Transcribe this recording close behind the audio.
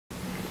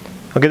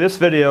Okay, this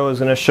video is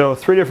going to show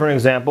 3 different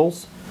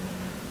examples,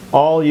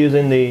 all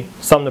using the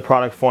sum to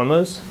product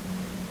formulas.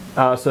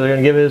 So they're going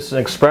to give us an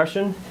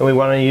expression, and we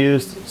want to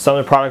use sum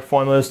to product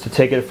formulas to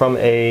take it from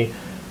a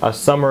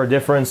sum or a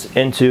difference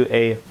into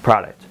a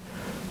product.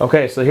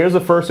 Okay, so here's the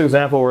first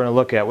example we're going to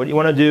look at. What you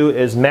want to do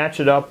is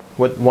match it up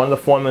with one of the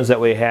formulas that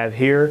we have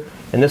here,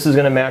 and this is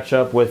going to match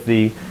up with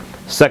the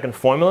second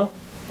formula.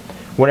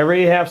 Whenever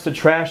you have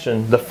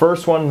subtraction, the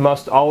first one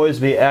must always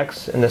be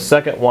x and the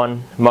second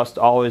one must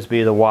always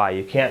be the y.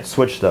 You can't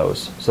switch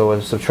those. So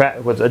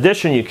with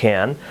addition you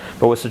can,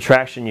 but with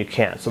subtraction you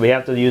can't. So we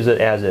have to use it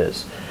as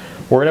is.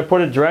 We're going to put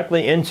it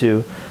directly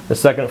into the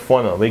second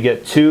formula. We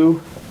get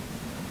 2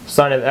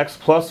 sine of x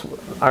plus,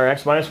 or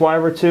x minus y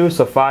over 2,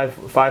 so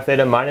 5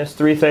 theta minus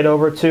 3 theta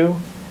over 2.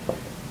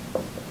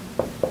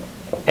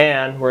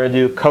 And we're going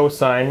to do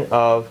cosine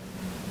of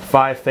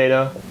 5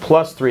 theta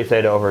plus 3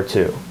 theta over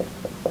 2.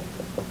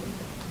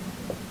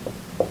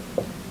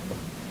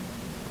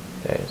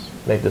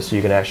 Make this so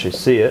you can actually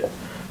see it.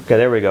 Okay,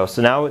 there we go.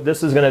 So now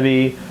this is going to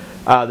be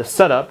the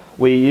setup.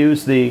 We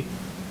use the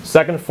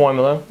second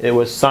formula. It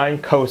was sine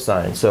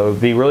cosine. So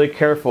be really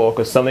careful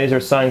because some of these are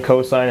sine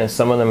cosine and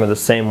some of them are the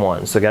same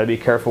one. So got to be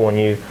careful when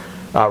you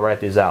write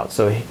these out.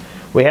 So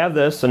we have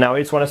this. So now we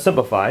just want to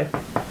simplify.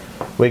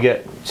 We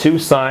get 2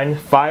 sine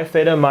 5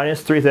 theta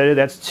minus 3 theta.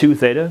 That's 2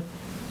 theta.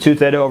 2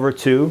 theta over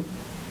 2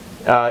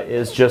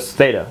 is just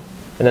theta.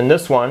 And then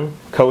this one,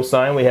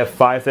 cosine, we have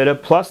 5 theta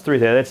plus 3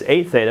 theta. That's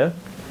 8 theta.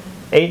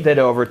 8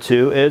 theta over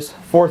 2 is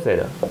 4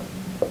 theta.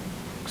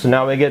 So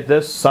now we get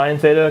this sine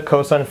theta,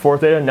 cosine 4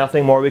 theta.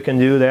 Nothing more we can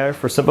do there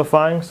for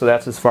simplifying, so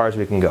that's as far as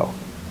we can go.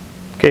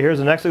 Okay, here's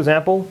the next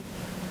example.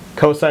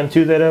 Cosine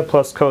 2 theta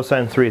plus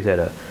cosine 3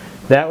 theta.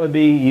 That would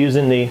be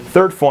using the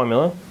third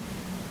formula,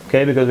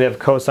 okay, because we have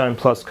cosine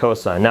plus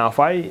cosine. Now if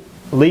I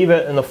leave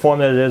it in the form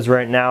that it is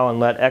right now and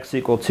let x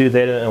equal 2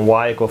 theta and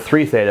y equal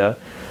 3 theta,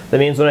 that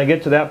means when I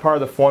get to that part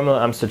of the formula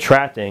I'm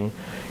subtracting,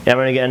 and I'm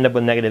going to end up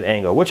with negative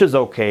angle, which is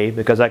okay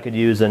because I could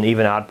use an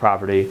even odd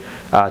property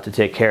to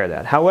take care of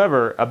that.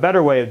 However, a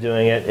better way of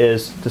doing it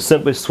is to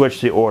simply switch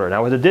the order.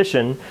 Now with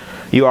addition,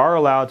 you are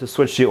allowed to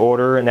switch the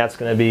order and that's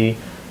going to be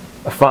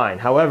fine.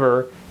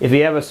 However, if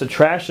you have a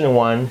subtraction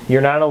one, you're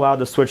not allowed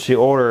to switch the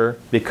order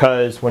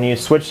because when you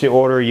switch the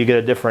order you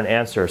get a different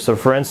answer. So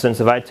for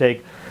instance, if I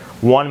take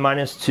 1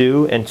 minus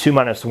 2 and 2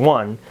 minus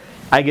 1,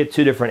 I get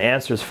 2 different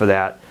answers for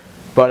that.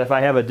 But if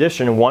I have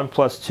addition, 1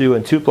 plus 2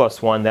 and 2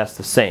 plus 1, that's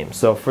the same.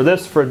 So for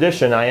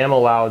addition, I am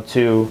allowed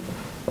to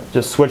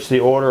just switch the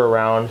order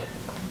around,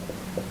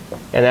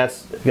 and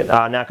that's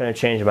not going to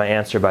change my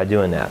answer by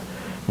doing that.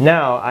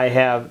 Now I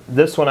have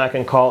this one I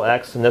can call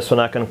x, and this one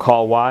I can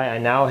call y. I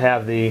now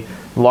have the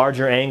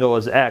larger angle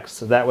as x,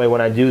 so that way when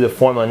I do the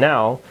formula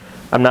now,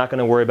 I'm not going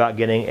to worry about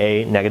getting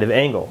a negative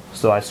angle.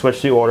 So I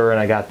switched the order and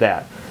I got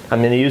that. I'm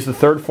going to use the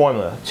third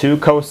formula, 2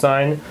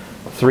 cosine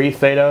 3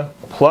 theta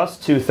plus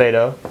 2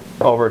 theta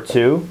over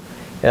 2,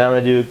 and I'm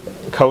going to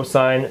do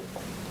cosine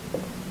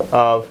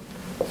of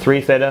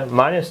 3 theta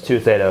minus 2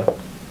 theta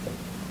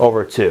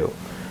over 2.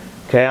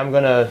 Okay, I'm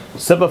going to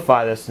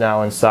simplify this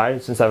now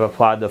inside since I've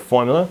applied the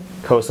formula.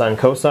 Cosine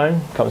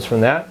cosine comes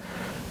from that.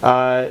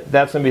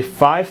 That's going to be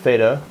 5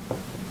 theta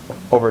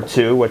over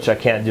 2, which I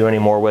can't do any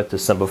more with to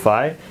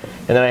simplify.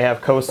 And then I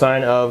have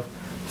cosine of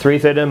 3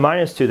 theta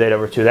minus 2 theta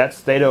over 2. That's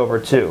theta over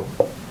 2.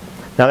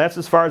 Now that's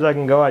as far as I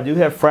can go. I do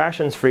have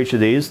fractions for each of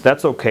these.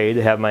 That's okay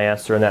to have my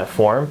answer in that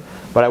form,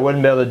 but I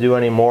wouldn't be able to do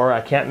any more.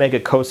 I can't make a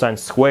cosine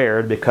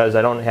squared because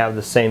I don't have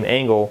the same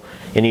angle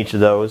in each of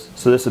those,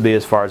 so this would be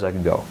as far as I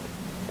can go.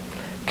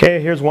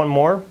 Okay, here's one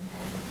more.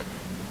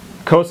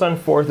 Cosine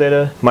 4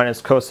 theta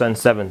minus cosine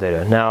 7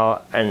 theta.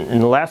 Now, in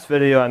the last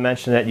video I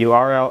mentioned that you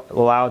are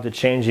allowed to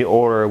change the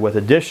order with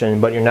addition,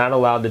 but you're not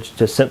allowed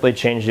to simply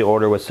change the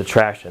order with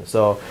subtraction.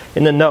 So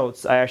in the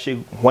notes, I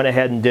actually went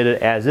ahead and did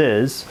it as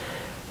is,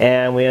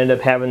 and we ended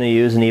up having to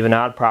use an even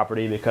odd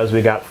property because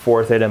we got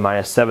 4 theta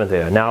minus 7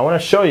 theta. Now I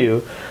want to show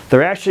you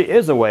there actually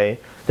is a way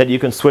that you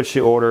can switch the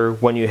order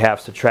when you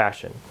have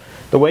subtraction.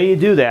 The way you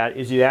do that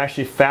is you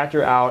actually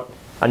factor out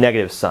a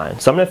negative sign.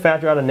 So I'm going to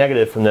factor out a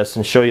negative from this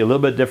and show you a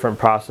little bit different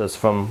process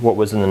from what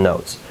was in the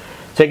notes.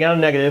 Taking out a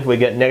negative, we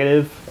get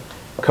negative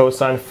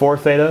cosine 4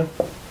 theta.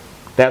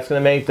 That's going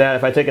to make that,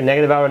 if I take a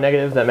negative out of a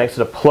negative, that makes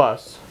it a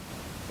plus.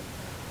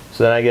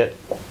 So then I get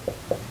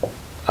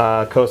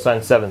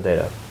cosine 7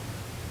 theta.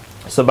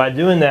 So by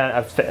doing that,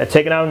 I've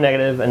taken out a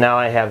negative and now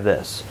I have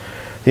this.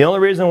 The only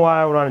reason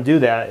why I would want to do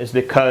that is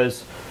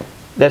because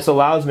this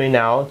allows me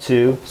now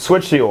to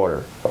switch the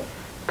order.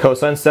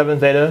 Cosine 7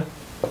 theta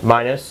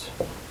minus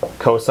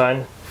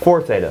cosine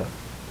 4 theta.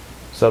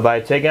 So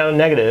by taking out a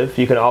negative,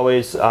 you can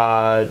always,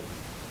 that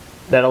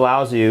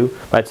allows you,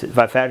 if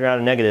I factor out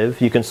a negative,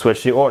 you can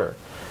switch the order.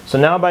 So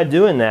now by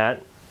doing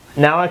that,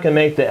 now I can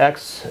make the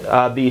x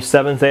be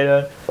 7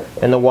 theta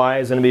and the y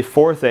is going to be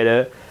 4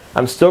 theta.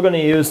 I'm still going to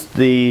use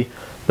the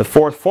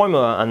fourth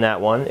formula on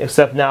that one,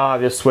 except now I've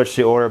just switched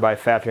the order by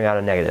factoring out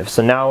a negative.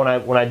 So now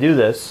when I do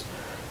this,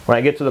 when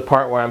I get to the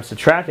part where I'm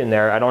subtracting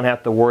there, I don't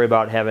have to worry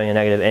about having a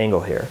negative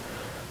angle here.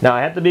 Now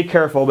I have to be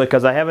careful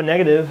because I have a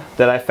negative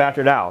that I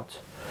factored out,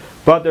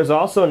 but there's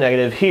also a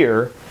negative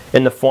here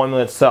in the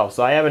formula itself.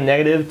 So I have a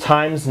negative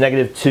times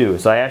negative 2.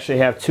 So I actually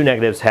have two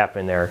negatives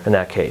happening there in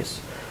that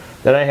case.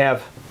 Then I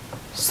have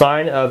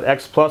sine of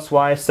x plus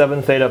y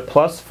 7 theta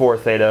plus 4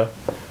 theta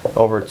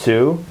over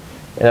 2.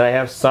 And then I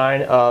have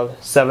sine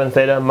of 7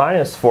 theta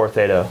minus 4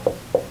 theta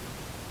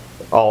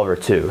all over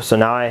 2. So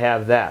now I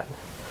have that.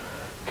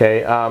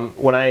 Okay,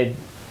 when I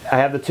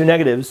have the two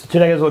negatives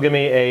will give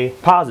me a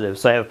positive.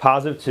 So I have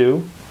positive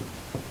 2.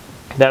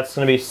 That's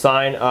going to be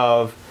sine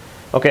of,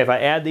 okay, if I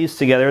add these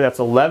together, that's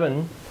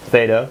 11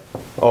 theta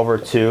over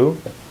 2.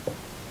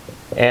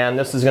 And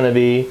this is going to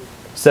be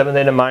 7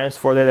 theta minus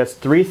 4 theta, that's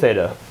 3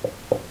 theta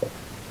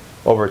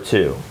over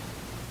 2.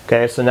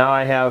 Okay, so now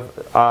I have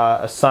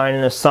a sine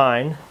and a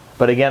sine.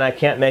 But again, I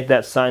can't make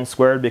that sine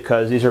squared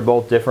because these are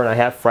both different. I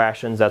have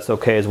fractions, that's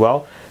okay as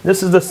well.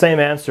 This is the same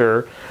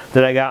answer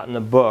that I got in the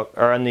book,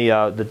 or in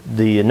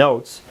the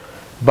notes,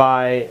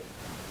 by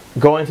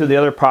going through the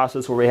other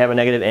process where we have a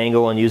negative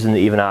angle and using the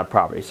even odd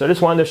property. So I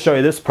just wanted to show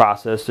you this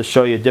process to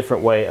show you a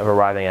different way of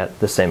arriving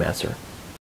at the same answer.